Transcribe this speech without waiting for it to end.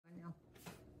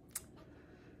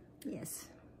Yes.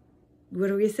 What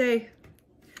do we say?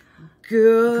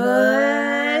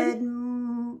 Good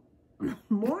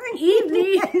morning.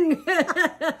 Evening.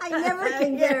 I never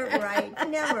can get it right.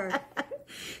 Never.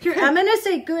 Here, I'm going to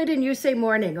say good and you say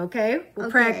morning, okay?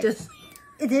 We'll practice.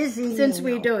 It is evening. Since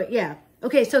we do it, yeah.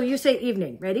 Okay, so you say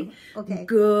evening. Ready? Okay.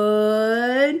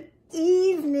 Good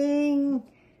evening.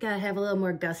 Gotta have a little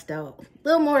more gusto. A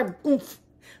little more oomph.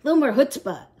 A little more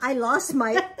chutzpah. I lost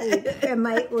my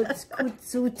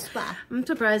chutzpah. I'm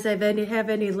surprised I have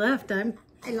any left. I'm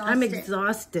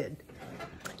exhausted.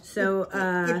 So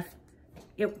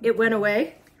it went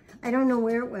away. I don't know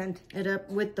where it went. It up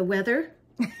with the weather.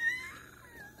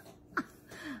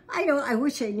 I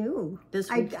wish I knew.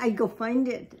 I'd go find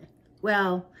it.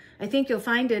 Well, I think you'll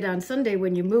find it on Sunday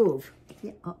when you move.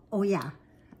 Yeah. Oh yeah.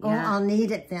 Oh, I'll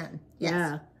need it then. Yes.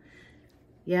 Yeah.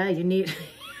 Yeah, you need.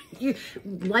 You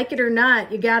like it or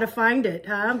not, you got to find it,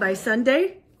 huh? By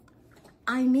Sunday?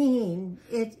 I mean,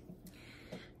 it's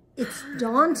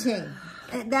daunting.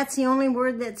 That's the only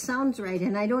word that sounds right,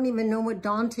 and I don't even know what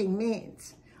daunting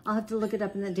means. I'll have to look it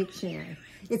up in the dictionary.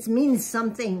 It means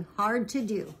something hard to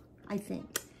do, I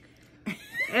think.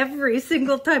 Every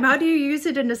single time. How do you use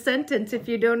it in a sentence if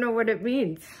you don't know what it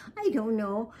means? I don't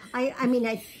know. I mean,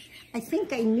 I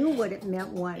think I knew what it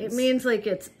meant once. It means like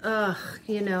it's,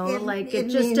 you know,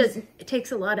 it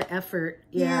takes a lot of effort.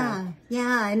 Yeah,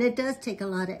 and it does take a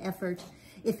lot of effort.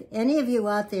 If any of you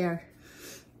out there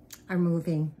are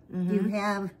moving, you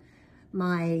have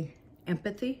my...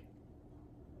 Empathy?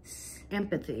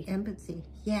 Empathy. Empathy,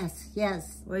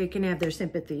 yes. Well, you can have their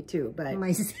sympathy too, but...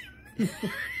 My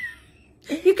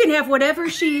you can have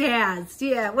whatever she has.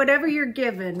 Yeah, whatever you're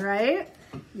given, right?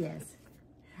 Yes.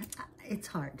 It's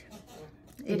hard.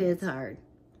 It is hard.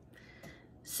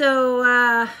 So,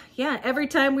 yeah, every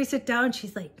time we sit down,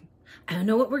 she's like, I don't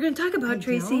know what we're going to talk about,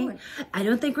 Tracy. I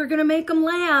don't think we're going to make them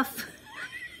laugh.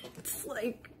 It's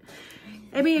like,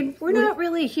 I mean, we're not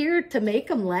really here to make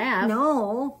them laugh.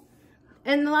 No.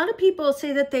 And a lot of people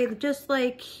say that they just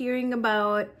like hearing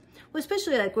about, well,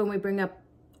 especially like when we bring up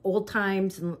old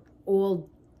times and old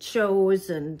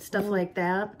shows and stuff like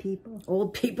that.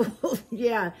 Old people.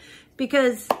 Yeah.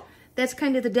 Because that's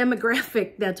kind of the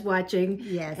demographic that's watching.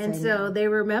 Yes. And so they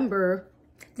remember.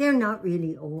 They're not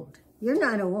really old. You're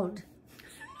not old.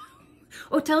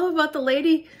 Oh, tell them about the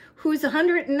lady who's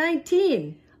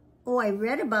 119. Oh, I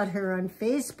read about her on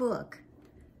Facebook.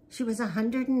 She was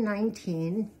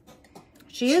 119.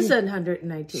 She is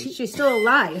 119. She's still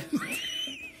alive.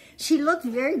 She looked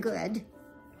very good.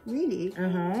 Really.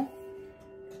 Uh-huh.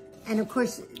 And of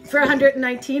course... For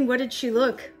 119, what did she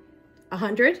look?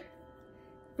 100?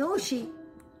 No,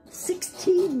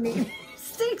 16 maybe.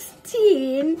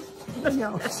 16?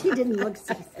 No, she didn't look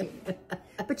 16.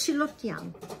 But she looked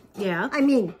young. Yeah. I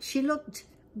mean, she looked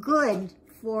good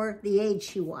for the age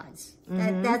she was.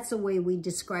 That's the way we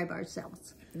describe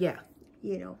ourselves. Yeah.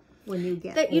 You know, when you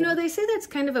get that, you know, they say that's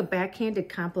kind of a backhanded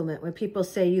compliment when people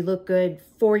say you look good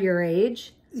for your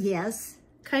age. Yes.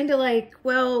 Kind of like,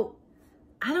 well,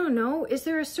 I don't know. Is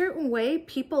there a certain way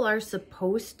people are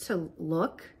supposed to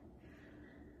look?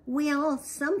 Well,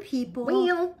 some people...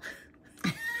 Well...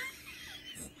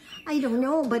 I don't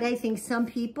know, but I think some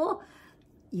people,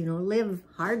 you know, live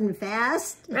hard and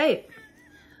fast. Right.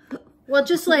 Well,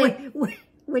 just like...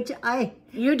 Which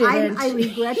you didn't. I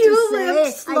regret you to say.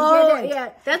 Lived slow. I didn't. Yeah,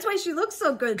 that's why she looks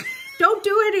so good. Don't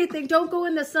do anything. Don't go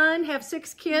in the sun. Have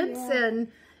 6 kids and...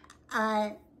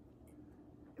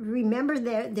 Remember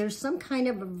there's some kind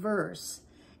of a verse,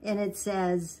 and it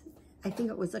says, I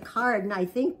think it was a card, and I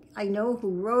think I know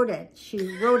who wrote it.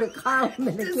 She wrote a column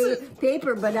in a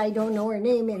paper, but I don't know her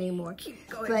name anymore. Keep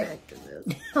going back to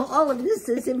this. All of this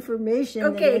is information.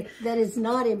 Okay. That is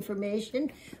not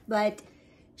information, but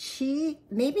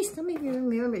maybe some of you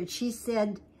remember, she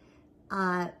said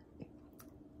that,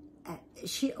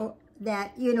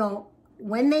 you know,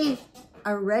 when they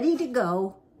are ready to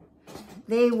go,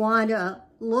 they want to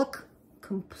look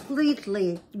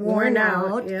completely worn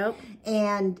out. Yep.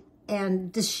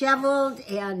 and disheveled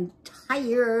and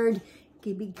tired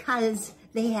because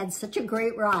they had such a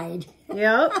great ride.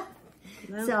 Yep.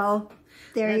 Well, so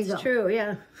there you go. That's true,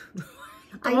 yeah.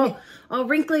 all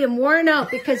wrinkly and worn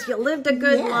out because you lived a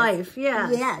good life.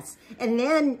 Yeah. Yes. And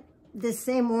then the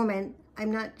same woman,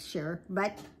 I'm not sure,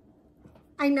 but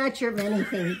I'm not sure of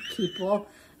anything, people,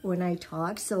 when I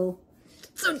talk. So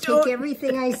take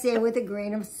everything I say with a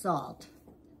grain of salt.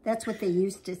 That's what they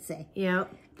used to say. Yeah.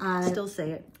 Still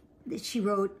say it. She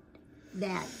wrote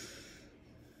that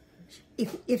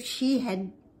if she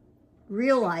had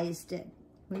realized it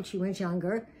when she was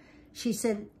younger, she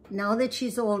said, now that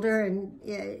she's older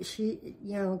and she,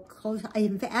 you know, close,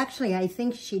 I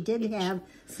think she did have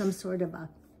some sort of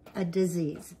a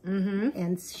disease,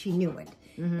 and she knew it.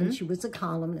 And she was a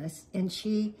columnist, and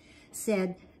she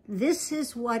said, this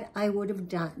is what I would have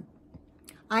done.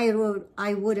 I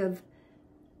would have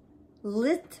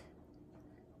lit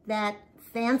that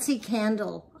fancy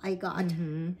candle I got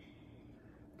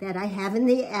that I have in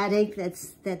the attic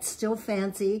that's still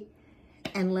fancy,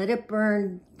 and let it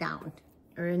burn down.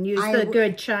 And use the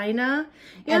good china.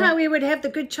 You know how we would have the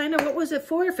good china? What was it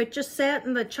for if it just sat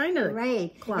in the china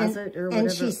closet or whatever?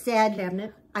 And she said,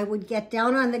 cabinet? I would get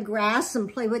down on the grass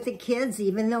and play with the kids,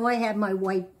 even though I had my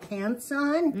white pants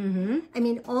on. I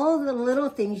mean, all the little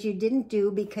things you didn't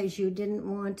do because you didn't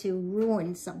want to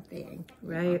ruin something.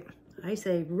 Right. I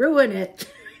say ruin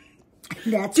it.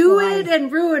 That's Do it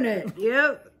and ruin it.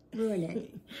 Yep. Ruin it.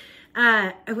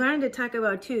 I wanted to talk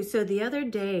about too. So the other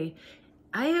day,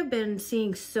 I have been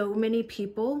seeing so many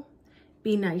people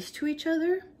be nice to each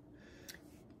other.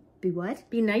 Be what?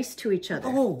 Be nice to each other.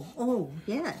 Oh,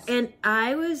 yes. And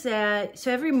I was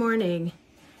so every morning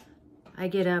I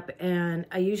get up and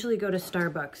I usually go to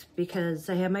Starbucks because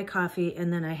I have my coffee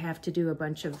and then I have to do a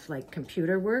bunch of like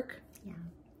computer work. Yeah.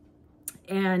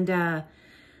 And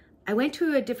I went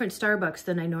to a different Starbucks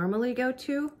than I normally go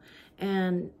to.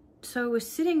 And so I was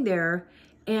sitting there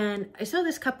and I saw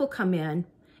this couple come in,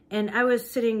 and I was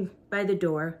sitting by the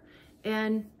door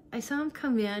and I saw them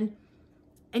come in.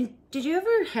 And did you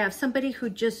ever have somebody who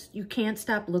just, you can't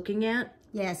stop looking at?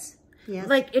 Yes. Yes.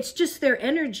 Like, it's just their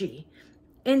energy.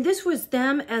 And this was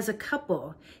them as a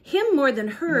couple. Him more than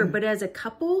her, but as a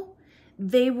couple,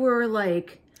 they were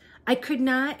like, I could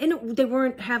not, and they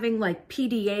weren't having like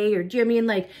PDA or, do you know what I mean?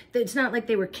 Like, it's not like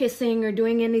they were kissing or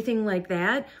doing anything like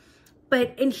that.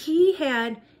 But, and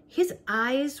his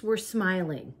eyes were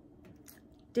smiling.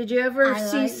 Did you ever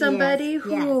see somebody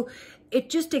who... Yes. It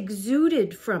just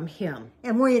exuded from him.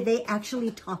 And were they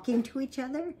actually talking to each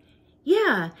other?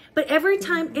 Yeah, but every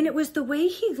time, and it was the way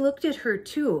he looked at her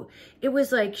too. It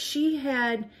was like she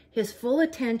had his full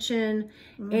attention,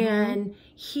 and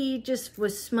he just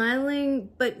was smiling,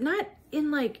 but not in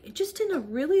like, just in a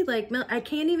really like, I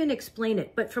can't even explain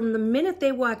it. But from the minute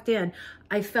they walked in,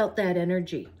 I felt that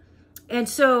energy. And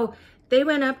so they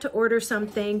went up to order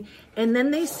something, and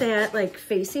then they sat like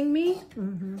facing me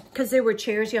because there were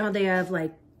chairs. You know how they have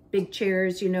like big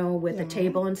chairs, you know, with a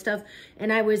table and stuff.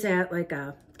 And I was at like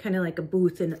a kind of like a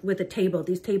booth with a table.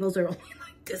 These tables are only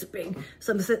like this big.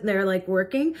 So I'm sitting there like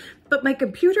working, but my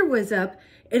computer was up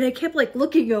and I kept like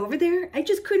looking over there. I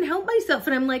just couldn't help myself.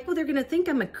 And I'm like, well, they're going to think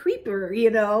I'm a creeper, you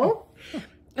know?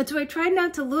 And so I tried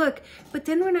not to look, but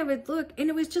then when I would look, and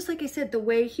it was just like I said, the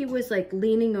way he was like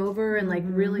leaning over and like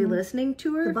really listening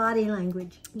to her. The body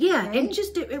language. Yeah, right? and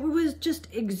just, it was just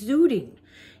exuding.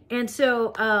 And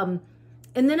so,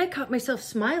 and then I caught myself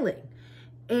smiling.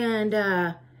 And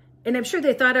I'm sure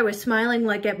they thought I was smiling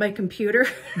like at my computer.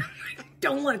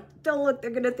 Don't look,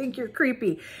 they're going to think you're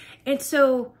creepy. And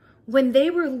so when they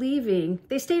were leaving,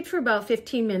 they stayed for about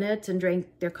 15 minutes and drank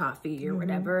their coffee or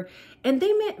whatever. And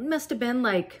they must have been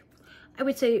like, I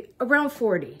would say around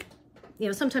 40. You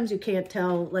know, sometimes you can't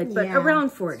tell, like, but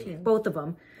around 40, both of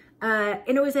them.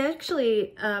 And it was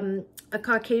actually a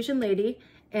Caucasian lady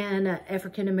and an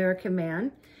African-American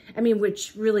man. I mean,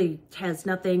 which really has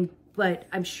nothing, but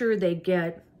I'm sure they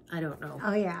get, I don't know.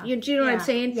 Oh, yeah. You know what I'm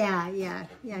saying? Yeah,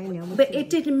 I know. But it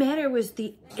didn't matter. It was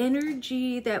the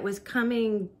energy that was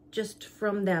coming just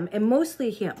from them, and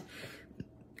mostly him.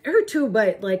 Her too,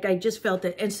 but like I just felt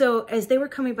it. And so as they were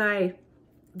coming by,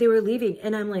 they were leaving,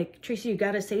 and I'm like, Tracy, you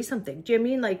got to say something. Do you know what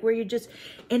I mean? Like, where you just,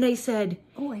 and I said,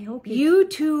 oh, I hope you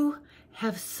two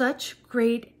have such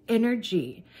great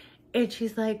energy. And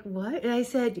she's like, what? And I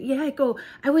said, yeah,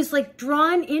 I was like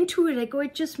drawn into it. I go,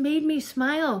 it just made me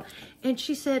smile. And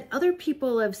she said, other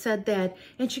people have said that.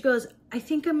 And she goes, I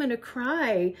think I'm going to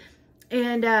cry.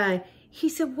 And he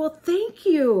said, well, thank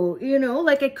you. You know,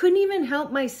 like I couldn't even help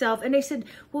myself. And I said,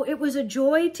 well, it was a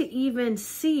joy to even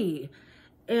see.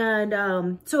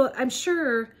 And so I'm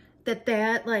sure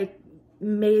that like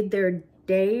made their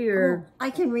day or... Oh,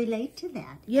 I can relate to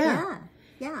that. Yeah.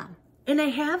 Yeah. And I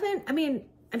haven't, I mean,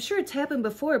 I'm sure it's happened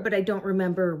before, but I don't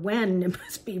remember when. It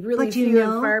must be really But few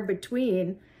and far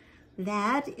between.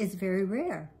 That is very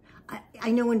rare.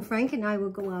 I know when Frank and I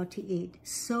would go out to eat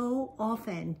so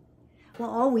often, well,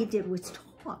 all we did was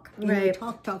talk. Right.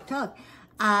 Talk.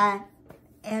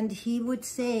 And he would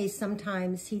say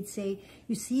sometimes, he'd say,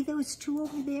 you see those two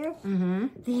over there? Mm-hmm.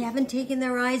 They haven't taken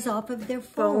their eyes off of their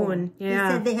phone. Yeah.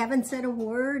 He said they haven't said a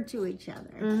word to each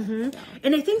other. Mm-hmm. So.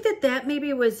 And I think that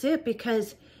maybe was it,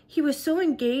 because he was so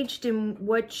engaged in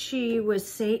what she was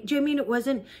saying. Do you mean it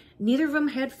wasn't, neither of them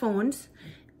had phones,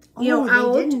 you know,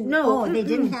 out. They didn't, no, they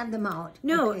didn't have them out.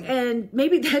 No, Okay. and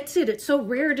maybe that's it. It's so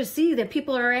rare to see that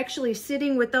people are actually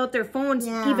sitting without their phones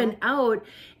even out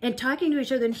and talking to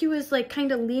each other. And he was like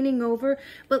kind of leaning over,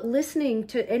 but listening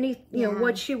to any, you know,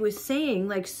 what she was saying,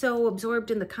 like so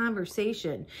absorbed in the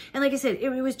conversation. And like I said, it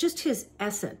was just his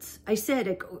essence. I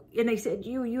said,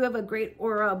 you have a great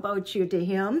aura about you to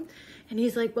him. And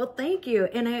he's like, well, thank you.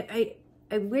 And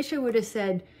I wish I would have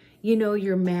said, you know,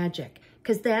 you're magic.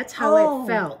 Because that's how it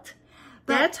felt.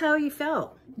 That's how you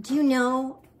felt. Do you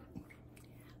know,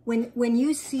 when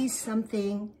you see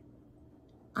something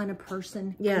on a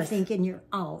person, I think, and you're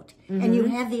out, and you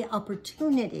have the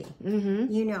opportunity,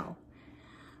 you know,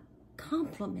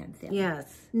 compliment them.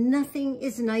 Yes. Nothing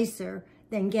is nicer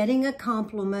than getting a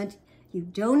compliment you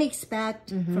don't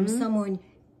expect from someone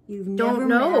you've never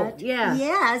met. Yeah.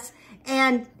 Yes.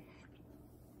 And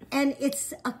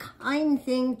it's a kind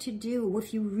thing to do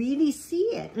if you really see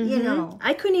it, you know.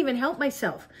 I couldn't even help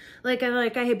myself. I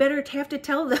better have to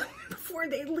tell them before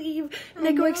they leave. And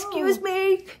I go, excuse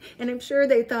me. And I'm sure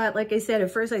they thought, like I said,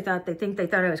 at first they thought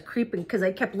I was creeping because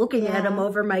I kept looking at them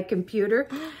over my computer.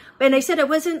 And I said I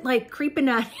wasn't like creeping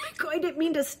on you. I didn't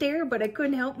mean to stare, but I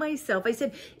couldn't help myself. I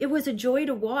said it was a joy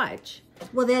to watch.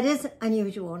 Well, that is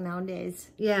unusual nowadays.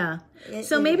 Yeah.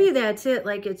 So maybe that's it.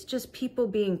 Like, it's just people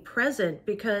being present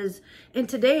and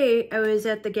today I was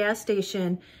at the gas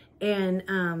station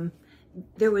and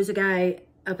there was a guy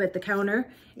up at the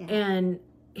counter and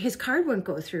his card wouldn't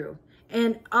go through.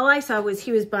 And all I saw was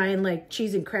he was buying like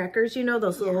cheese and crackers, you know,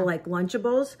 those little like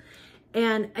Lunchables.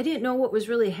 And I didn't know what was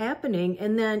really happening.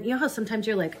 And then, you know how sometimes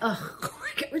you're like, oh,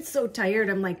 I was so tired.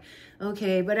 I'm like,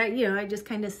 okay. But I just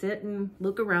kind of sit and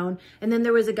look around. And then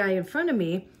there was a guy in front of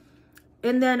me.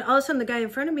 And then all of a sudden the guy in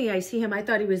front of me, I see him. I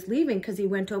thought he was leaving because he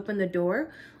went to open the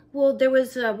door. Well, there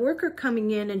was a worker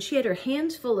coming in and she had her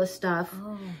hands full of stuff.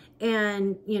 Oh.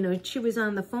 And, you know, she was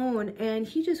on the phone and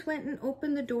he just went and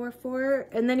opened the door for her.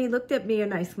 And then he looked at me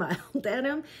and I smiled at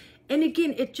him. And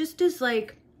again, it just is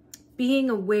like being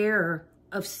aware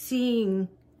of seeing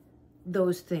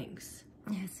those things.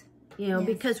 Yes. You know,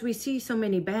 because we see so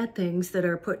many bad things that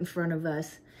are put in front of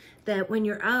us that when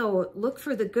you're out, look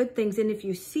for the good things. And if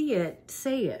you see it,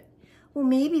 say it. Well,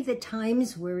 maybe the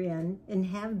times we're in and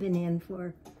have been in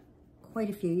for quite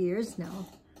a few years now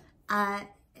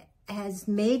has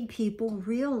made people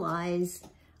realize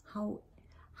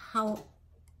how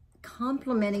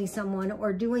complimenting someone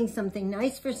or doing something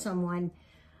nice for someone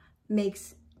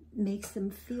makes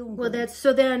them feel good. Well, that's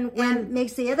so then when and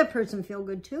makes the other person feel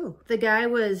good too. The guy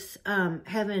was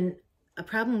having a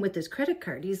problem with his credit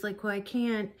card. He's like, well, I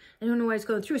don't know why it's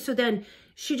going through. So then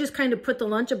she just kind of put the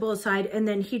Lunchable aside and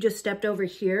then he just stepped over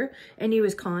here and he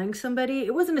was calling somebody.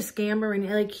 It wasn't a scammer. And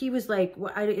like, he was like,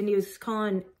 and he was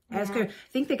calling, asking her,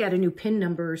 I think they got a new PIN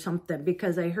number or something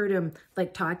because I heard him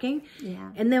like talking.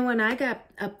 Yeah. And then when I got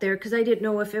up there, because I didn't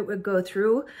know if it would go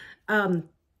through,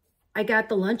 I got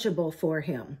the Lunchable for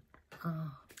him.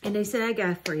 Oh. And I said, I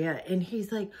got it for you. And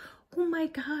he's like, oh my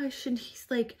gosh. And he's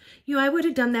like, you know, I would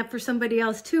have done that for somebody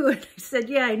else too. And I said,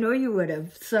 yeah, I know you would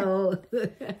have. So.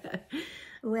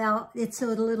 Well, it's so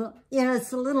little, you know,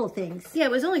 it's the little things. Yeah,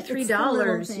 it was only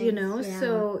 $3, you know. Yeah.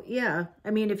 So, yeah.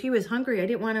 I mean, if he was hungry, I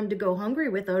didn't want him to go hungry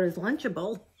without his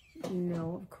Lunchable.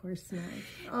 No, of course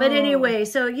not. But anyway,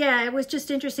 so yeah, it was just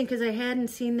interesting because I hadn't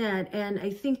seen that. And I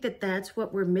think that that's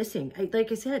what we're missing.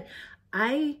 Like I said,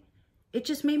 it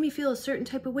just made me feel a certain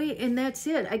type of way. And that's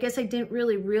it. I guess I didn't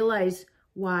really realize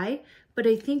why. But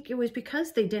I think it was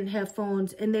because they didn't have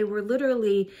phones and they were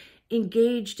literally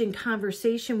engaged in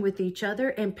conversation with each other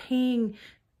and paying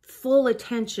full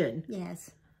attention.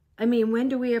 Yes. I mean, when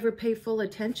do we ever pay full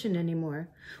attention anymore?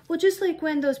 Well, just like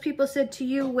when those people said to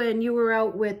you when you were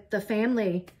out with the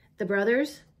family, the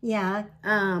brothers. Yeah.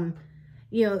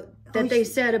 You know, that they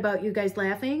said about you guys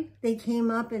laughing. They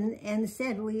came up and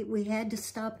said we had to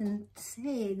stop and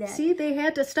say that. See, they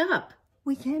had to stop.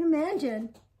 We can't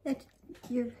imagine that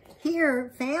you're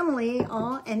here, family,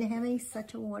 all, and having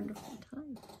such a wonderful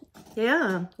time.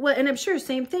 Yeah. Well, and I'm sure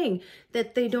same thing,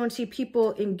 that they don't see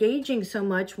people engaging so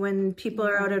much when people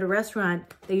are out at a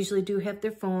restaurant. They usually do have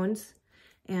their phones.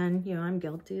 And, you know, I'm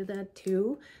guilty of that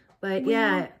too. But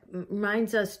yeah, it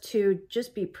reminds us to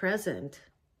just be present.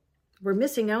 We're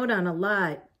missing out on a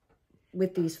lot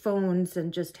with these phones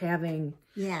and just having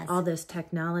all this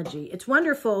technology. It's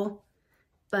wonderful,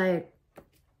 but...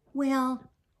 Well,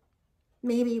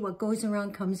 maybe what goes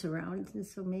around comes around. And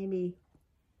so maybe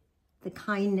the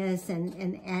kindness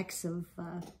and acts of,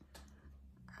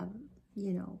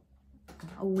 you know,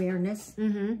 awareness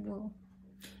will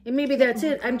And maybe that's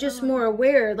it. I'm just more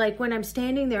aware. Like when I'm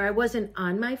standing there, I wasn't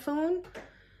on my phone.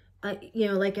 You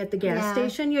know, like at the gas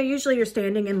station. You know, usually you're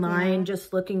standing in line,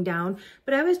 just looking down.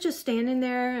 But I was just standing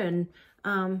there and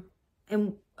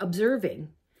observing.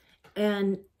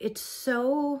 And it's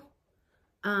so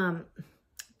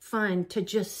fun to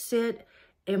just sit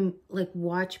and like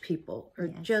watch people, or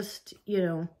just,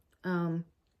 you know,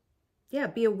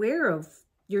 be aware of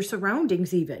your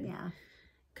surroundings even. Yeah.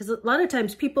 Because a lot of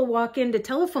times people walk into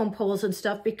telephone poles and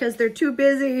stuff because they're too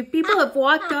busy. People have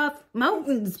walked off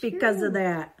mountains because of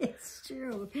that. It's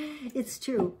true. It's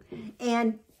true.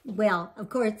 And, well, of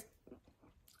course,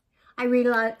 I read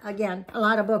a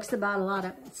lot of books about a lot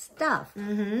of stuff.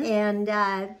 And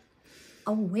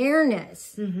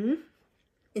awareness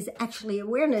is actually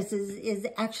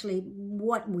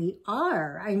what we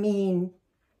are. I mean,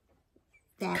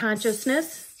 that's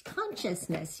consciousness,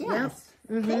 yes. Yep.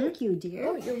 Thank you, dear.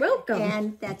 Oh, you're welcome.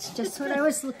 And that's just what I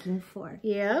was looking for.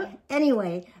 Yeah.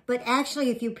 Anyway, but actually,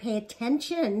 if you pay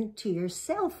attention to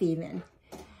yourself even,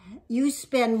 you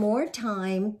spend more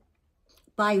time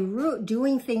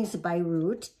doing things by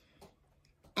rote,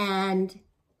 and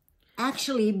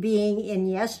actually being in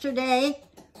yesterday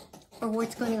or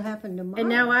what's going to happen tomorrow. And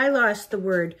now I lost the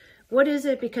word. What is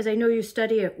it? Because I know you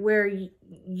study it, where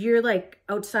you're like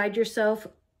outside yourself,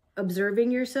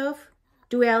 observing yourself.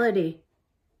 Duality.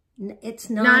 It's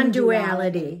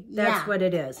non-duality. That's what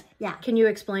it is. Yeah. Can you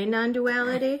explain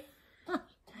non-duality?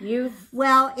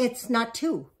 Well, it's not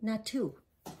two.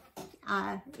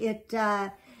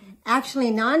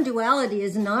 Actually, non-duality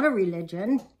is not a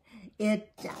religion. When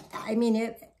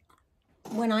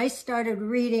I started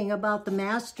reading about the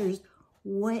masters,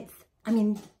 way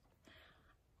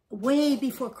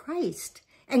before Christ.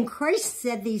 And Christ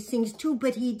said these things too,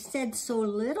 but he said so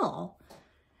little.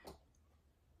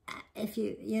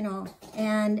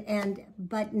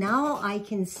 But now I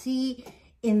can see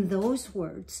in those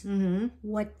words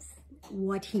what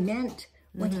he meant.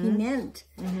 What he meant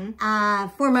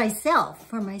for myself.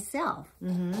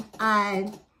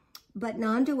 But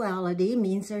non-duality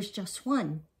means there's just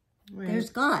one. Right. There's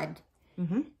God.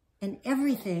 And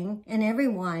everything and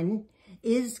everyone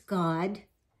is God.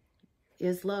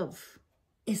 Is love.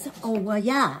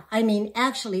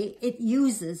 Actually, it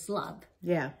uses love.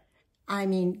 Yeah.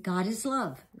 God is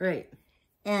love. Right.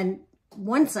 And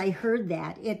once I heard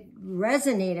that, it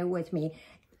resonated with me.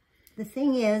 The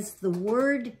thing is, the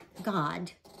word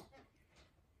God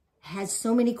has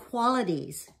so many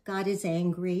qualities. God is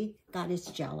angry. God is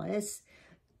jealous.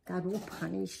 God will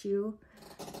punish you.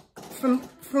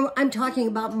 I'm talking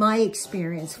about my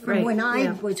experience from when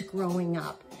I was growing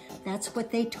up. That's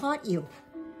what they taught you.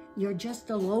 You're just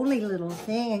a lowly little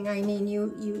thing.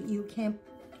 You can't,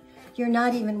 you're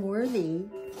not even worthy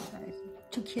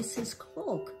to kiss his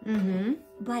cloak.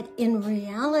 But in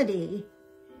reality,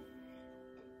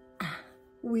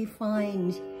 we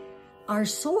find our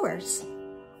source.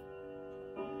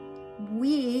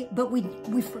 We've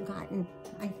forgotten,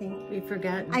 I think. We've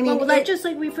forgotten. That's just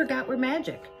like we forgot we're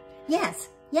magic. Yes.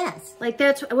 Like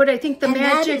that's what I think the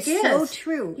magic is. That is so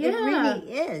true. Yeah. It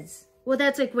really is. Well,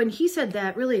 that's like when he said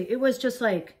that, really, it was just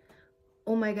like,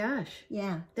 oh my gosh.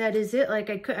 Yeah. That is it.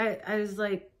 Like I was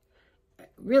like,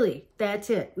 really, that's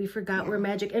it. We forgot we're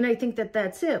magic. And I think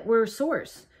that's it. We're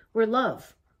source. We're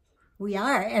love. We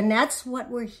are. And that's what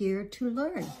we're here to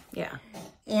learn. Yeah.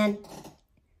 And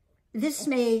this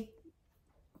may,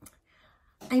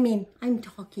 I'm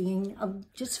talking of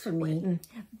just for me,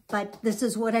 but this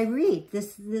is what I read.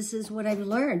 This is what I've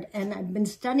learned. And I've been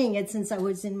studying it since I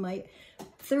was in my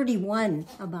 31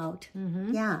 about.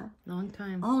 Yeah. Long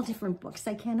time. All different books.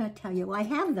 I cannot tell you. I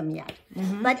have them yet.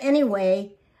 But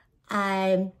anyway,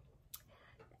 God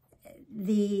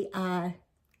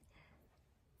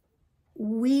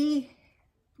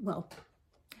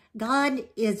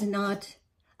is not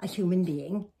a human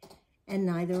being, and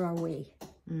neither are we.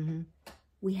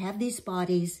 We have these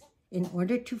bodies in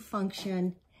order to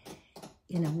function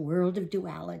in a world of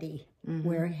duality,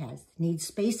 where it needs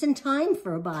space and time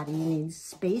for a body. You need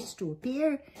space to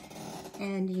appear,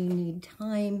 and you need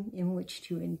time in which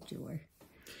to endure.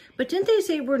 But didn't they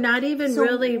say we're not even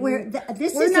really...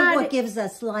 This isn't what gives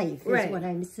us life, is what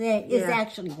I'm saying, is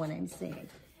actually what I'm saying.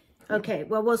 Okay,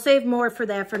 well, we'll save more for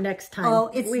that for next time.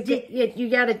 Oh, you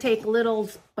got to take little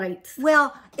bites.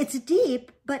 Well, it's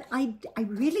deep, but I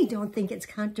really don't think it's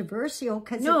controversial,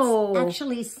 because it's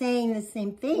actually saying the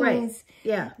same things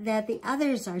that the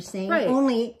others are saying,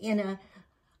 only in a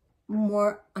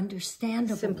more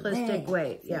understandable simplistic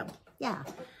way. Yeah. Yeah.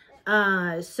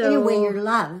 So anyway, you're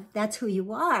love. That's who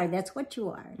you are. That's what you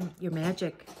are. You're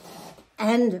magic.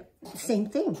 And same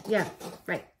thing. Yeah,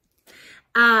 right.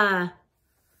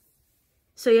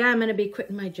 So yeah, I'm going to be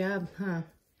quitting my job, huh?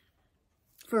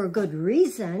 For a good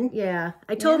reason. Yeah.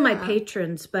 I told my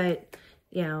patrons, but,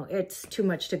 you know, it's too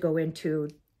much to go into,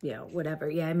 you know,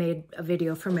 whatever. Yeah, I made a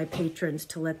video for my patrons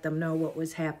to let them know what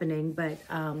was happening. But,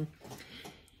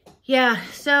 yeah,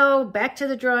 so back to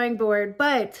the drawing board.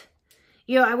 But,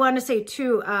 you know, I want to say,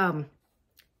 too, I've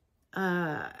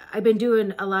been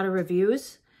doing a lot of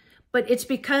reviews. But it's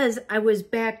because I was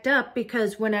backed up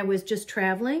because when I was just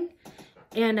traveling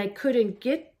and I couldn't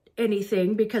get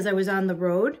anything because I was on the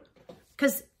road.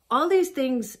 Because all these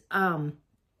things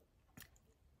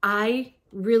I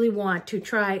really want to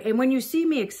try. And when you see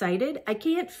me excited, I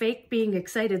can't fake being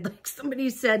excited. Like somebody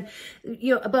said,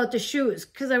 you know, about the shoes.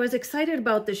 Because I was excited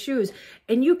about the shoes.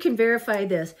 And you can verify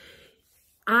this.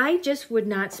 I just would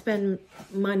not spend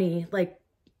money, like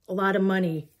a lot of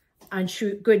money, on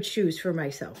good shoes for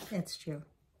myself. That's true.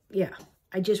 Yeah,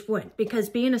 I just wouldn't. Because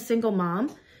being a single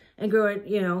mom and growing,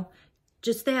 you know,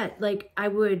 just that, like I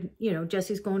would, you know,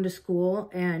 Jessie's going to school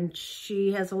and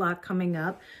she has a lot coming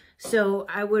up. So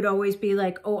I would always be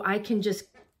like, oh, I can just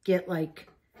get like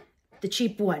the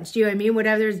cheap ones. Do you know what I mean?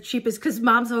 Whatever the cheapest, because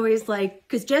mom's always like,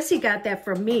 because Jessie got that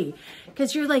from me.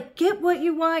 Because you're like, get what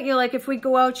you want. You're like, if we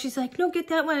go out, she's like, no, get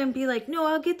that one. And be like, no,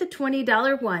 I'll get the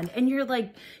 $20 one. And you're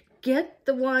like, get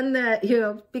the one that, you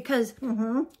know, because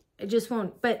I just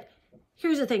won't. But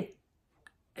here's the thing.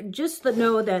 Just to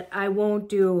know that I won't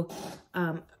do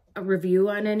a review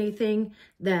on anything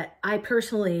that I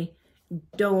personally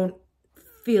don't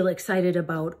feel excited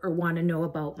about or want to know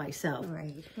about myself.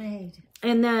 Right, right.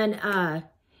 And then,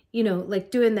 you know, like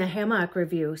doing the hammock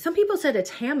review. Some people said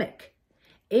it's hammock.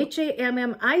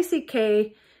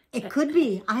 Hammick. It could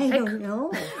be. I don't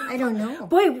know. I don't know.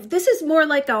 Boy, this is more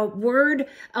like a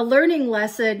learning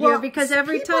lesson, well, you know, because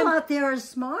every people time out there are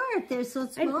smart. They're so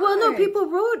smart. Well, no, people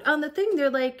wrote on the thing. They're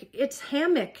like, it's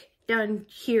hammock down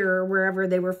here or wherever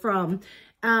they were from.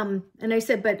 And I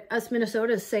said, but us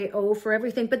Minnesotans say O for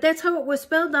everything. But that's how it was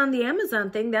spelled on the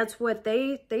Amazon thing. That's what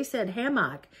they said,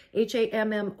 hammock.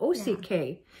 Hammock. Yeah.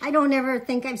 I don't ever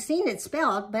think I've seen it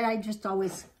spelled, but I just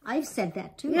always, I've said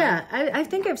that too. Yeah, I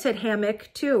think I've said hammock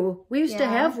too. We used to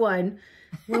have one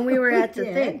when we were at the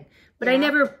thing. But I've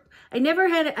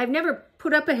never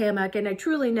put up a hammock, and I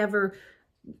truly never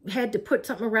had to put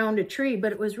something around a tree,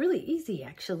 but it was really easy,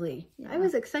 actually. I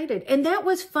was excited. And that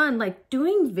was fun, like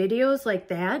doing videos like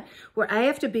that, where I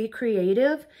have to be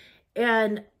creative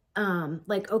and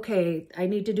like, okay, I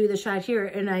need to do the shot here.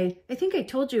 And I think I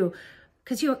told you,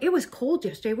 because, you know, it was cold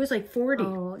yesterday. It was like 40.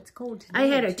 Oh, it's cold today. I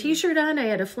had a t-shirt on. I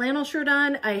had a flannel shirt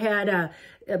on. I had a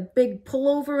big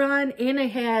pullover on, and I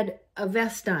had a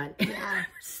vest on. Yeah.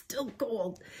 Still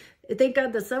cold. Thank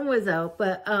God the sun was out.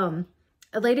 But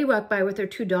a lady walked by with her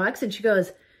 2 dogs, and she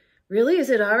goes, really?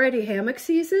 Is it already hammock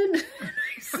season?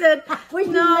 I said,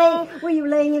 no. Were you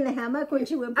laying in the hammock when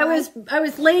she went by? I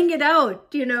was laying it out,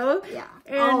 you know? Yeah.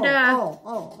 And,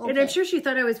 okay. And I'm sure she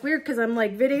thought I was weird because I'm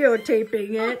like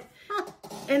videotaping it.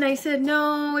 And I said,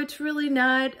 no, it's really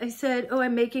not. I said, oh,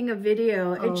 I'm making a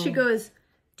video. And she goes,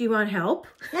 do you want help?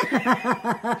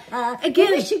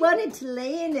 Again, maybe she wanted to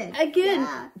lay in it. Again,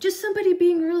 just somebody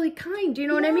being really kind. You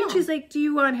know what I mean? She's like, do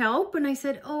you want help? And I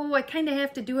said, oh, I kind of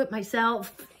have to do it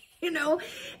myself, you know?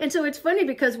 And so it's funny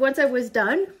because once I was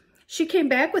done, she came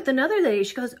back with another day.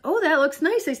 She goes, oh, that looks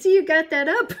nice. I see you got that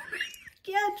up.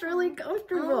 Yeah, it's really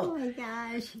comfortable. Oh my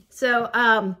gosh.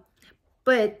 So,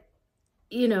 but,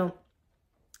 you know,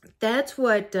 that's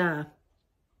what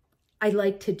I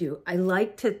like to do. I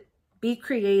like to be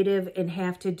creative and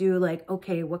have to do like,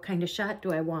 okay, what kind of shot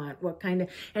do I want? What kind of,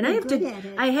 and I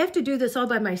have to do this all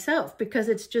by myself because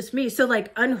it's just me. So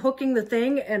like unhooking the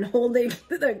thing and holding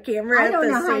the camera at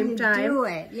the same time. I don't know how you do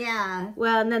it. Yeah.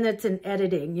 Well, and then it's an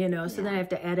editing, you know, so then I have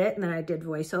to edit, and then I did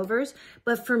voiceovers.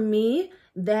 But for me,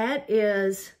 that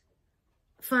is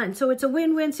fun. So it's a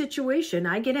win-win situation.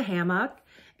 I get a hammock,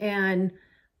 and,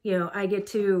 you know, I get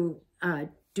to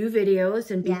do videos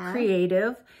and be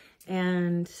creative.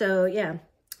 And so, yeah,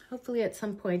 hopefully at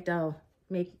some point I'll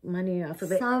make money off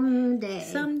of it. Someday.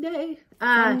 Someday.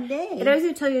 Someday. And I was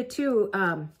going to tell you too,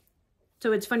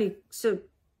 so it's funny. So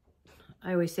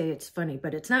I always say it's funny,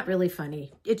 but it's not really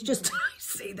funny. It's just, I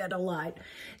say that a lot.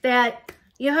 That,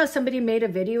 you know how somebody made a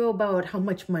video about how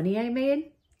much money I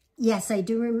made? Yes, I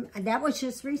do. That was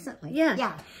just recently. Yeah.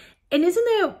 Yeah. And isn't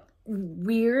that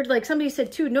weird? Like somebody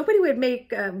said too, nobody would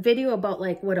make a video about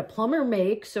like what a plumber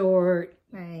makes or...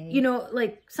 Right. You know,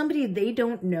 like somebody they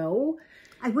don't know.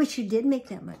 I wish you did make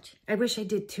that much. I wish I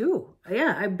did too.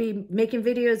 Yeah, I'd be making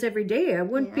videos every day. I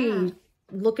wouldn't be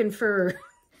looking for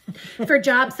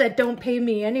jobs that don't pay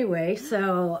me anyway.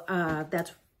 So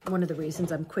that's one of the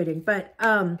reasons I'm quitting. But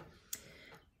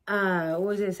what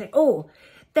was I gonna say? Oh,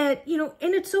 that, you know,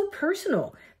 and it's so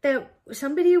personal that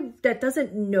somebody that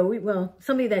doesn't know, well,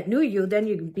 somebody that knew you, then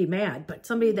you'd be mad, but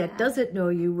somebody that doesn't know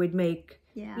you would make,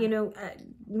 you know,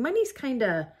 money's kind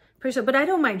of personal, but I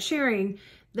don't mind sharing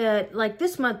that, like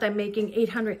this month I'm making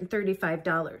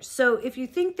 $835. So if you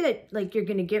think that like you're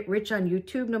going to get rich on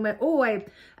YouTube, no matter, oh, I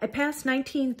passed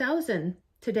 19,000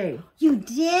 today. You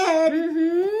did?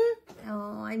 Mm-hmm.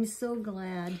 Oh, I'm so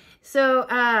glad. So,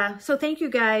 so thank you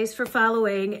guys for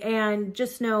following, and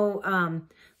just know,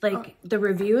 the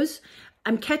reviews,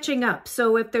 I'm catching up.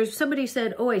 So if there's somebody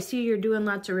said, oh, I see you're doing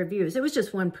lots of reviews. It was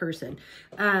just one person.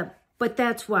 But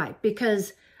that's why,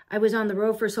 because I was on the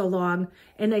road for so long,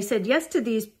 and I said yes to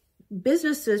these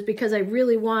businesses because I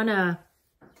really want to,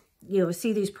 you know,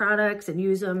 see these products and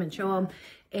use them and show them.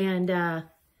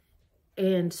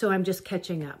 And so I'm just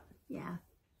catching up. Yeah.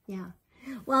 Yeah.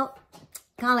 Well,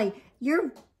 golly,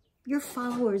 your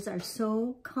followers are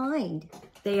so kind.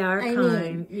 They are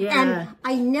kind. Yeah. And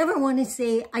I never want to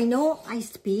say, I know I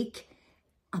speak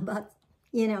about,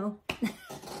 you know,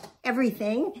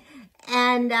 everything.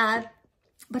 And,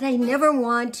 but I never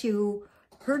want to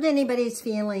hurt anybody's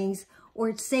feelings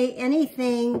or say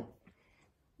anything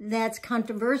that's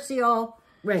controversial.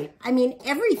 Right. I mean,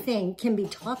 everything can be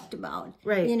talked about.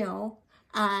 Right. You know,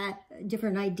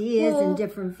 different ideas and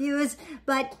different views,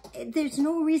 but there's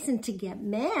no reason to get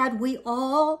mad. We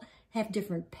all have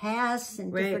different pasts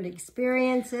and different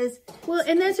experiences. Well,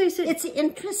 and as I said, it's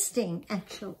interesting,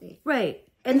 actually. Right.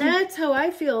 And that's how I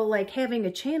feel like having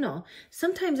a channel.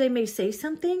 Sometimes I may say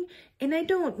something and I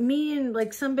don't mean,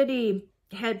 like somebody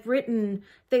had written,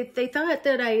 they thought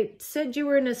that I said you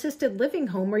were in an assisted living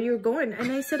home or you were going. And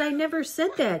I said, I never said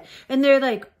that. And they're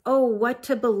like, oh, what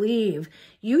to believe?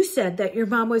 You said that your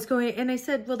mom was going. And I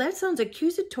said, well, that sounds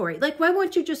accusatory. Like, why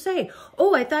won't you just say,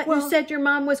 oh, I thought you said your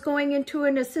mom was going into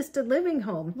an assisted living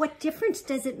home. What difference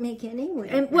does it make anyway?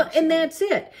 And well, and that's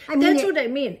it. I mean, that's what I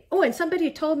mean. Oh, and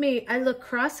somebody told me I look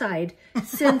cross-eyed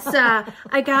since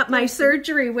I got my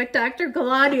surgery with Dr.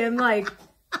 Galati. I'm like,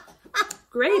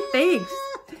 great, thanks.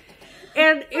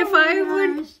 And if I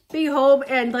would be home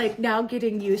and like now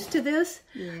getting used to this,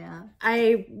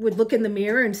 I would look in the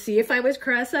mirror and see if I was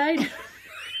cross-eyed.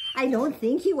 I don't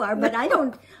think you are, but I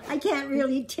can't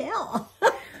really tell.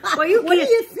 Well, what do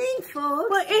you think, folks?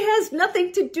 Well, it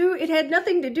had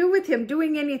nothing to do with him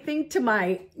doing anything to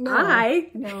my eye.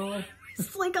 No.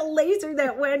 It's like a laser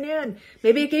that went in.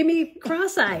 Maybe it gave me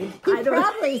cross-eyed. He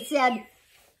probably said,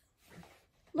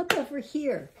 look over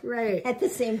here. Right. At the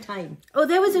same time. Oh,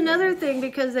 that was another thing,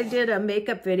 because I did a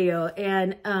makeup video,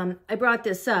 and I brought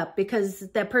this up because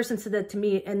that person said that to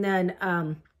me, and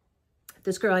then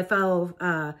this girl I follow,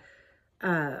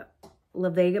 La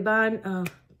Vagabond, oh,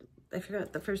 I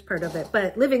forgot the first part of it,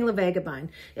 but Living La Vagabond,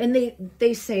 and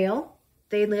they sail.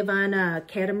 They live on a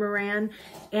catamaran,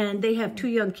 and they have 2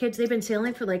 young kids. They've been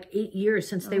sailing for like 8 years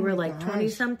since they were like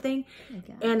 20-something.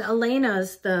 And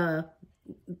Elena's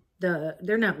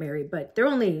they're not married, but they're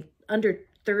only under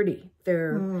 30.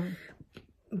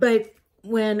 But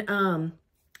when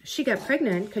she got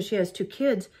pregnant, because she has 2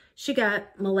 kids, she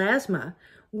got melasma,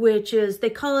 which is, they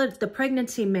call it the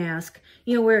pregnancy mask,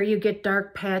 you know, where you get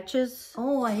dark patches.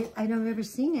 Oh, I've never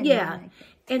seen it. Yeah.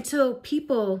 And so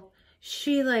people,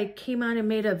 she like came on and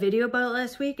made a video about it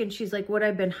last week, and she's like, what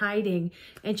I've been hiding.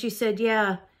 And she said,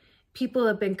 yeah, people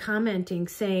have been commenting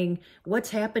saying, what's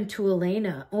happened to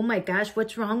Elena? Oh my gosh,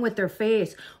 what's wrong with her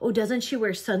face? Oh, doesn't she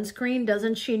wear sunscreen?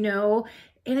 Doesn't she know?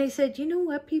 And I said, you know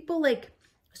what, people like,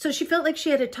 so she felt like she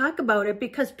had to talk about it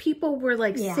because people were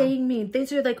like saying mean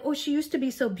things. They're like, oh, she used to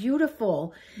be so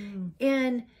beautiful.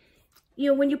 And, you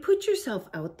know, when you put yourself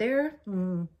out there,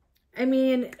 I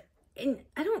mean, and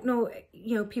I don't know,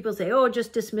 you know, people say, oh,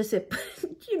 just dismiss it.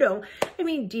 But, you know, I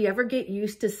mean, do you ever get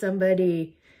used to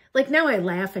somebody? Like now I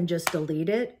laugh and just delete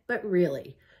it, but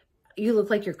really, you look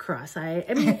like you're cross-eyed.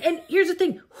 I mean, and here's the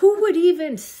thing, who would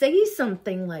even say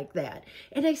something like that?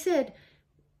 And I said,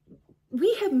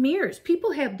 we have mirrors.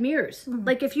 People have mirrors.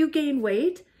 Like if you gain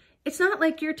weight, it's not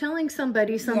like you're telling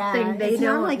somebody something they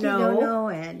don't know. You don't know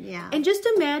it. Yeah. And just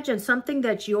imagine something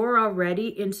that you're already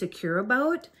insecure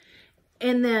about,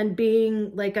 and then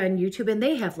being like on YouTube, and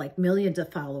they have like millions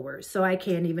of followers. So I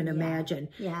can't even imagine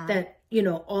that, you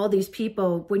know, all these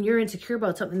people, when you're insecure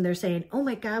about something, they're saying, oh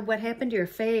my God, what happened to your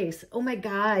face? Oh my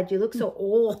God, you look so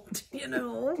old, you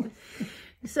know?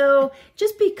 So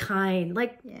just be kind.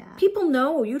 Like people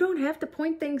know, you don't have to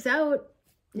point things out.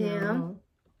 Yeah.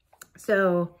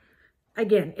 So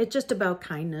again, it's just about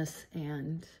kindness.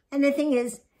 And the thing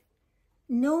is,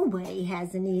 nobody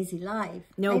has an easy life.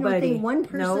 Nobody. I don't think one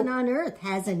person on earth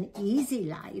has an easy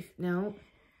life. No.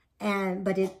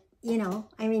 But you know,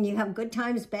 I mean, you have good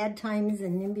times, bad times,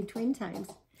 and in between times.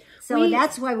 So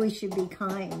that's why we should be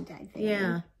kind, I think.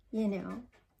 Yeah. You know.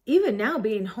 Even now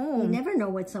being home. You never know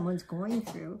what someone's going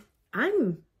through.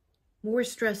 I'm more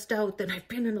stressed out than I've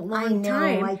been in a long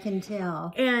time. I can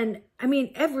tell. And I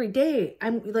mean, every day,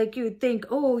 I'm like, you'd think,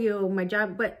 oh, you know, my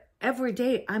job, but every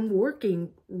day I'm working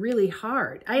really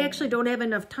hard. I actually don't have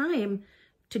enough time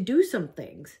to do some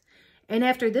things. And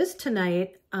after this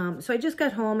tonight, so I just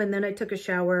got home and then I took a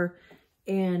shower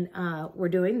and we're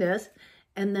doing this.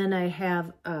 And then I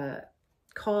have a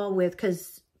call with,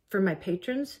 because for my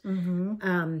patrons,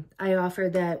 I offer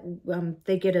that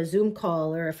they get a Zoom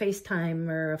call or a FaceTime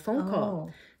or a phone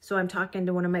call. So I'm talking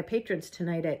to one of my patrons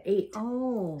tonight at 8.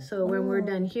 So when we're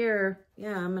done here,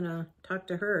 yeah, I'm going to talk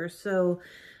to her. So,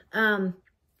 but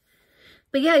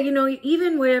yeah, you know,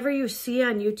 even whatever you see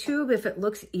on YouTube, if it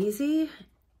looks easy,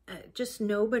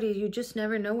 you just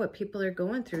never know what people are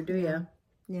going through, do you?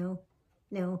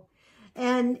 No.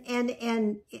 And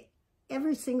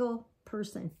every single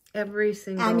person. Every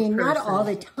single I mean, person. not all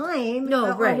the time.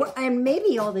 No, right. And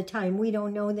maybe all the time. We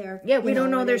don't know their... Yeah, we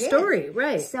don't know their story,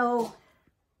 right. So,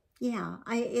 yeah,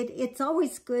 it's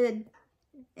always good.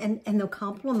 And the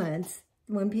compliments,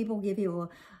 when people give you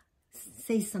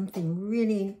say something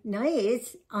really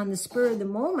nice on the spur of the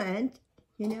moment,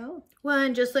 you know? Well,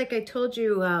 and just like I told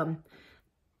you,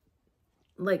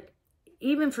 like,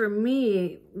 even for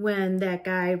me, when that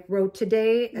guy wrote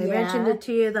today, I mentioned it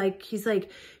to you, like, he's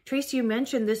like, Tracy, you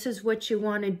mentioned this is what you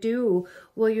want to do.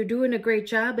 Well, you're doing a great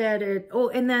job at it. Oh,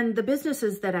 and then the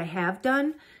businesses that I have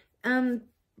done,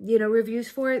 you know, reviews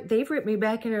for it, they've written me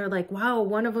back and they're like, wow,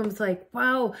 one of them's like,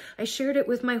 wow, I shared it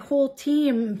with my whole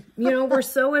team. You know, we're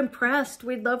so impressed.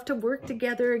 We'd love to work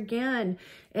together again.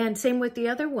 And same with the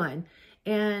other one.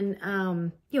 And,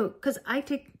 you know, because I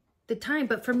take the time,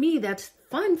 but for me, that's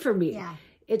fun for me. Yeah.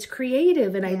 It's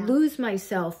creative and I lose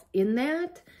myself in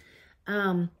that.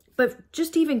 But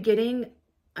just even getting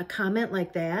a comment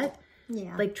like that,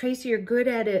 like, Tracy, you're good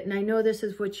at it. And I know this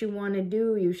is what you want to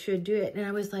do. You should do it. And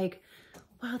I was like,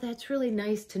 wow, that's really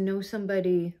nice to know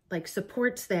somebody like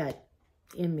supports that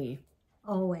in me.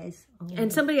 Always.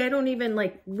 And somebody I don't even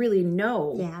like really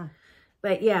know. Yeah.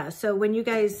 But yeah, so when you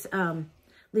guys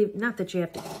leave, not that you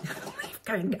have to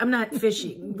leave, I'm not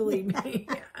fishing, believe me.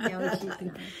 No, she's not.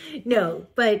 No,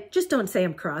 but just don't say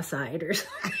I'm cross-eyed or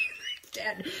something like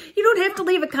that. You don't have to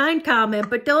leave a kind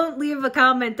comment, but don't leave a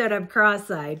comment that I'm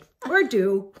cross-eyed. Or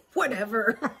do,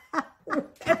 whatever.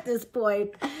 At this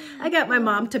point, I got my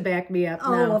mom to back me up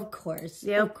now. Oh, of course.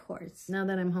 Yep. Of course. Now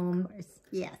that I'm home. Of course.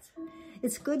 Yes.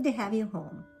 It's good to have you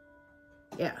home.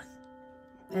 Yeah.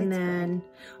 And then,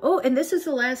 oh, and this is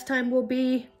the last time we'll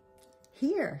be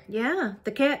here. Yeah.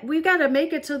 The cat, we got to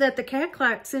make it so that the cat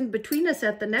clock's in between us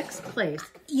at the next place.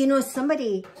 You know,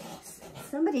 somebody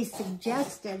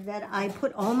suggested that I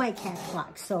put all my cat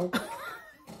clocks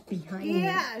behind me.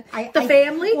 The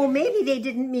family? Well, maybe they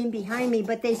didn't mean behind me,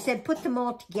 but they said put them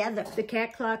all together. The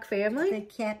cat clock family? The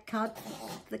cat clock.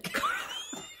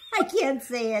 I can't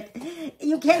say it.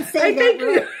 You can't say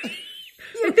that.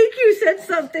 I think you said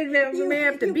something that we may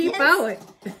have to beep out.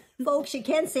 Folks, you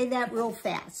can't say that real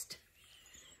fast.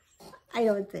 I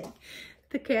don't think.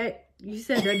 The cat, you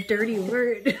said a dirty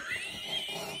word.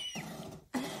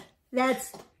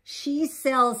 That's, she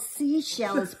sells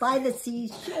seashells by the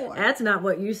seashore. That's not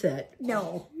what you said.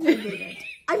 No, I didn't.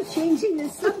 I'm changing the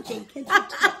subject.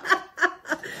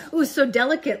 Oh, so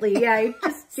delicately. Yeah,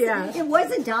 It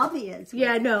wasn't obvious.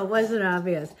 Yeah, no, it wasn't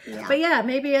obvious. Yeah. But yeah,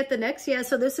 maybe at the next,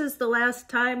 so this is the last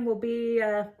time we'll be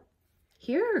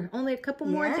here. Only a couple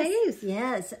more days.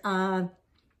 Yes.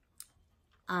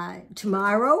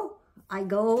 Tomorrow, I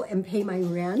go and pay my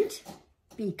rent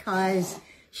because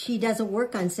she doesn't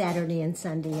work on Saturday and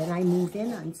Sunday, and I move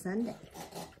in on Sunday.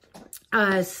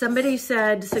 Somebody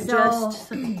suggested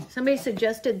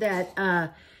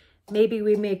that maybe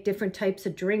we make different types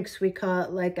of drinks. We call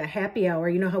it like a happy hour.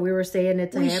 You know how we were saying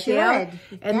it's a happy hour?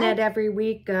 And that every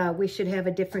week we should have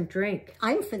a different drink.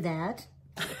 I'm for that.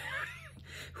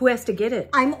 Who has to get it?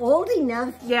 I'm old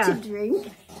enough to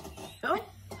drink.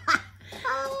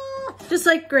 Just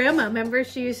like Grandma. Remember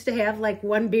she used to have like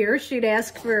one beer she'd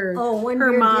ask for one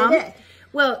her beer mom? Did it.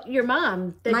 Well, your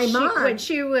mom. My mom. When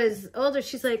she was older,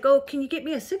 she's like, oh, can you get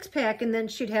me a 6-pack? And then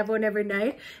she'd have one every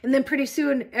night. And then pretty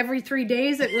soon, every 3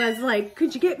 days, it was like,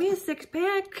 could you get me a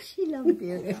 6-pack? She loved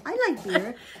beer. I like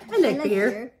beer. I like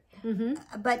beer.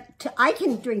 But I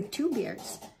can drink 2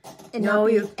 beers and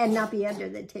not be under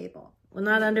the table. Well,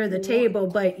 not under the table,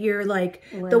 but you're like,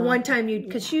 the one time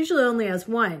because she usually only has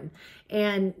one.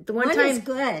 And the one time is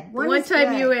good. One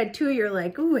time you had 2, you're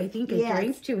like, ooh, I think I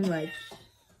drank too much.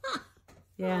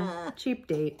 Yeah, cheap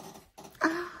date.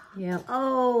 Yeah.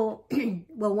 Oh,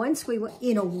 well, once we went,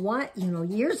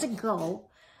 years ago,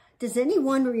 does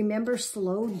anyone remember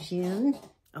Slow Gin?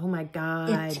 Oh my God.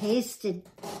 It tasted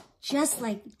just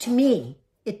like, to me,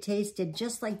 it tasted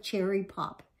just like cherry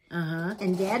pop. Uh-huh.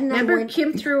 And Dad and Remember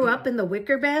Kim threw up in the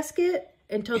wicker basket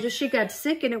and told us she got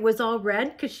sick and it was all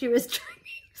red because she was drinking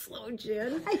Slow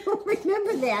Gin? I don't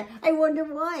remember that. I wonder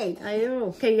why. I know.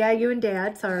 Okay, yeah, you and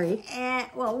Dad, sorry.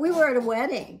 Well, we were at a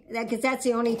wedding because that's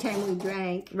the only time we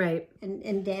drank. Right.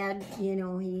 And Dad, he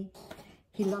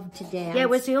loved to dance. Yeah, it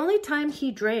was the only time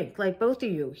he drank, like both of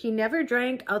you. He never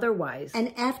drank otherwise.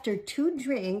 And after 2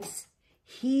 drinks,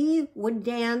 he would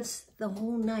dance the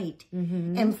whole night.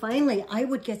 Mm-hmm. And finally, I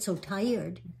would get so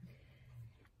tired.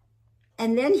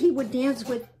 And then he would dance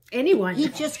with anyone.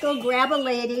 He'd just go grab a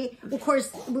lady. Of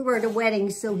course, we were at a wedding,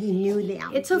 so he knew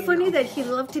them. It's so funny that he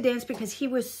loved to dance because he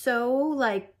was so,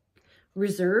 like,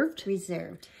 reserved.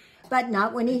 Reserved. But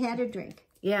not when he had a drink.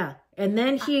 Yeah. And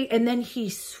then he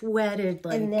sweated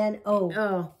like. And then,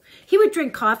 oh. He would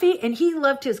drink coffee, and he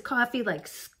loved his coffee like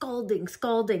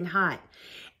scalding hot.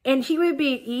 And he would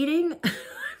be eating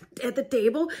at the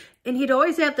table, and he'd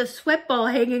always have the sweat ball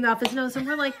hanging off his nose. And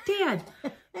we're like, Dad,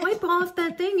 wipe off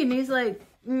that thing. And he's like,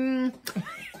 and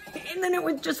then it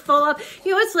would just fall off.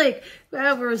 It's like,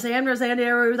 Roseanne,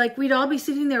 like we'd all be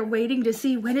sitting there waiting to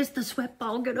see when is the sweat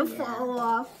ball gonna fall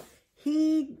off.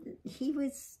 He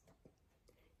was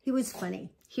funny.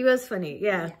 He was funny,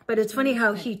 yeah. But it's funny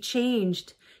how he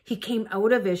changed. He came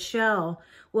out of his shell.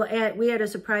 Well, we had a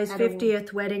surprise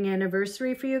 50th wedding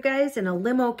anniversary for you guys, and a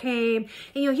limo came.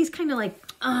 And, he's kind of like,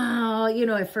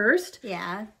 at first.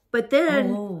 Yeah. But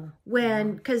then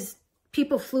because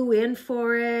people flew in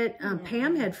for it.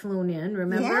 Pam had flown in,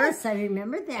 remember? Yes, I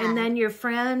remember that. And then your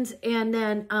friends. And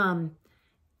then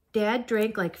Dad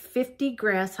drank like 50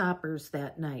 grasshoppers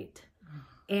that night.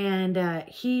 And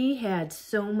he had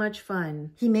so much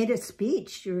fun. He made a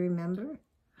speech, do you remember?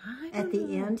 At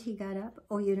the end, he got up.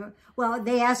 Oh, you don't? Well,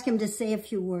 they asked him to say a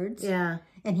few words. Yeah.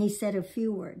 And he said a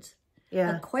few words.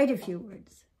 Yeah. Quite a few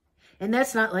words. And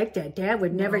that's not like Dad. Dad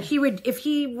would never, he would, if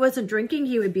he wasn't drinking,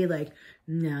 he would be like,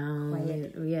 no.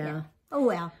 Quiet. Yeah. Oh,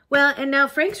 well. Well, and now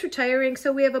Frank's retiring,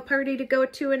 so we have a party to go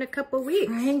to in a couple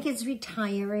weeks. Frank is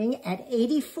retiring at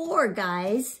 84,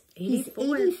 guys. 84.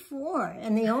 He's 84.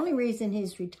 And the only reason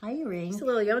he's retiring... He's a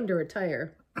little young to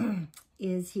retire.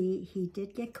 ...is he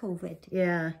did get COVID.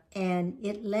 Yeah. And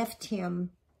it left him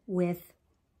with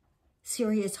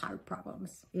serious heart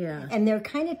problems. Yeah. And they're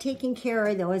kind of taking care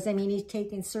of those. I mean, he's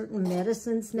taking certain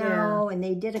medicines now, and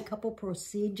they did a couple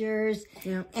procedures.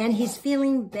 Yep. And he's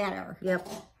feeling better. Yep.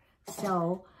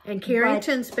 So... And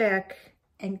Carrington's back.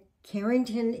 And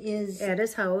Carrington is... At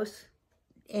his house.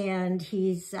 And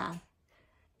he's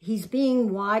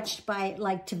being watched by,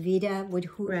 like, Tavita,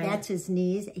 that's his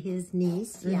niece,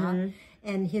 yeah.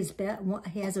 And he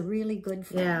has a really good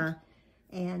friend.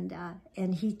 Yeah.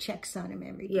 And he checks on him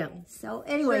every day. Yep. So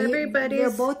anyway,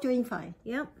 they're both doing fine.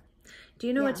 Yep. Do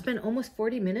you know it's been almost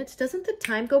 40 minutes? Doesn't the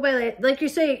time go by? Like you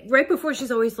say, right before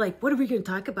she's always like, what are we going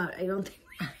to talk about? I don't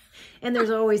think. And there's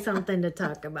always something to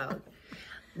talk about.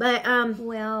 But,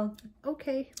 well,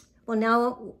 okay. Well,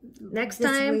 now, this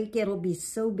week it'll be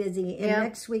so busy. And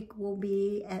next week we'll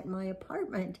be at my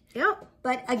apartment. Yep.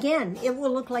 But again, it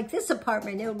will look like this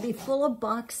apartment. It'll be full of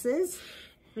boxes.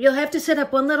 You'll have to set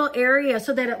up one little area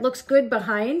so that it looks good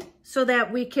behind, so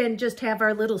that we can just have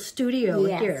our little studio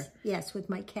here. Yes, with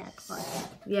my cat closet.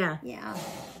 Yeah. Yeah.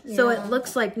 So it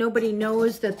looks like nobody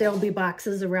knows that there'll be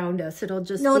boxes around us. It'll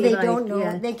just No, be they like, don't know.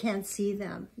 Yeah. They can't see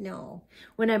them. No.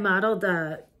 When I modeled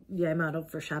I modeled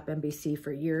for Shop NBC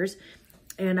for years,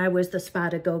 and I was the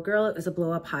Spotted Go Girl. It was a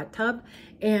blow-up hot tub,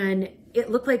 and it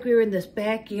looked like we were in this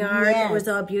backyard. Yes. It was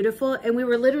all beautiful, and we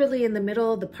were literally in the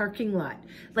middle of the parking lot.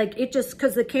 Like, it just,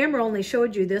 because the camera only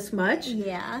showed you this much.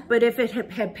 Yeah. But if it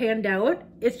had panned out,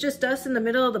 it's just us in the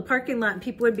middle of the parking lot, and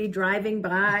people would be driving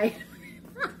by.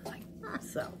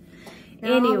 So,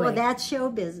 anyway. Well, that's show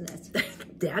business.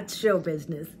 That's show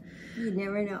business. You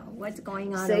never know what's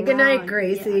going on. Say goodnight,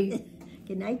 Gracie. Yeah.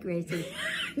 Good night, Gracie.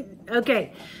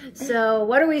 Okay, so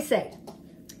what do we say?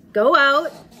 Go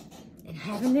out and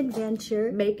have an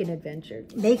adventure. Make an adventure.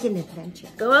 Make an adventure.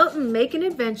 Go out and make an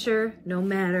adventure, no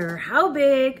matter how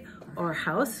big or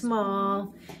how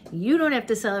small. You don't have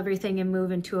to sell everything and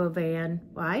move into a van.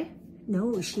 Why?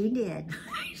 No, she did.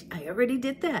 I already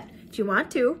did that. If you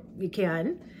want to, you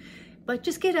can. But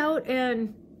just get out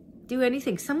and do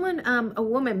anything. Someone, a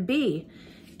woman, B,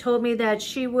 told me that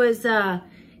she was...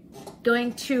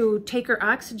 going to take her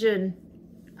oxygen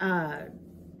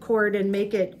cord and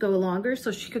make it go longer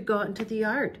so she could go out into the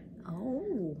yard.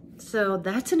 Oh. So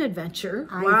that's an adventure.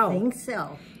 I think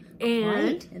so.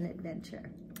 And quite an adventure.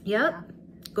 Yep. Yeah.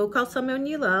 Go call someone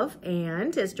you love.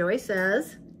 And as Joy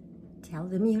says, tell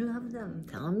them you love them.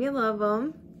 Tell them you love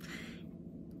them.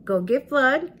 Go give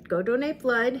blood. Go donate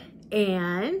blood.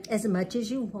 And as much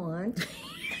as you want.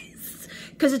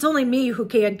 Because it's only me who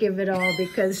can't give it all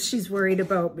because she's worried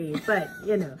about me. But,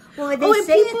 you know. Well, they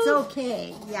say it's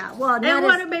okay. Yeah. Well, I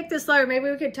want to make this larger. Maybe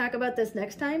we could talk about this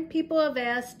next time. People have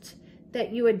asked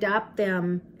that you adopt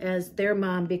them as their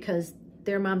mom because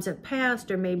their moms have passed,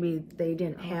 or maybe they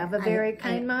didn't have a very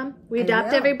kind mom. We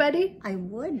adopt everybody? I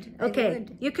would. Okay.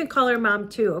 You can call her mom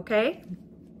too, okay?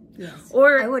 Yes.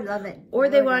 Or I would love it. Or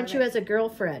they want you as a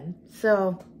girlfriend.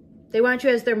 So they want you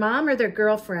as their mom or their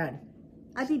girlfriend?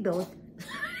 I'd be both.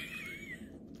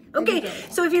 Okay,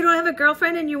 so if you don't have a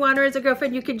girlfriend and you want her as a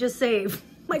girlfriend, you can just say,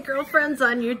 my girlfriend's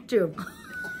on YouTube.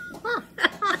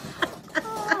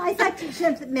 I thought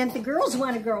you meant the girls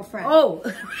want a girlfriend. Oh,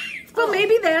 well,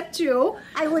 maybe that too.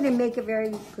 I wouldn't make a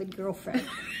very good girlfriend.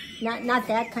 Not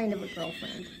that kind of a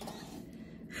girlfriend.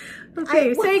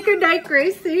 Okay, say goodnight,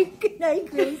 Gracie. Good night,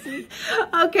 Gracie.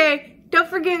 Okay, don't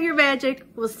forget your magic.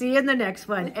 We'll see you in the next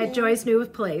one at Joy's New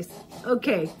Place.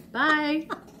 Okay, bye.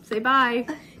 Say bye.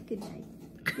 Good night.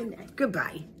 Good night.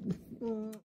 Goodbye.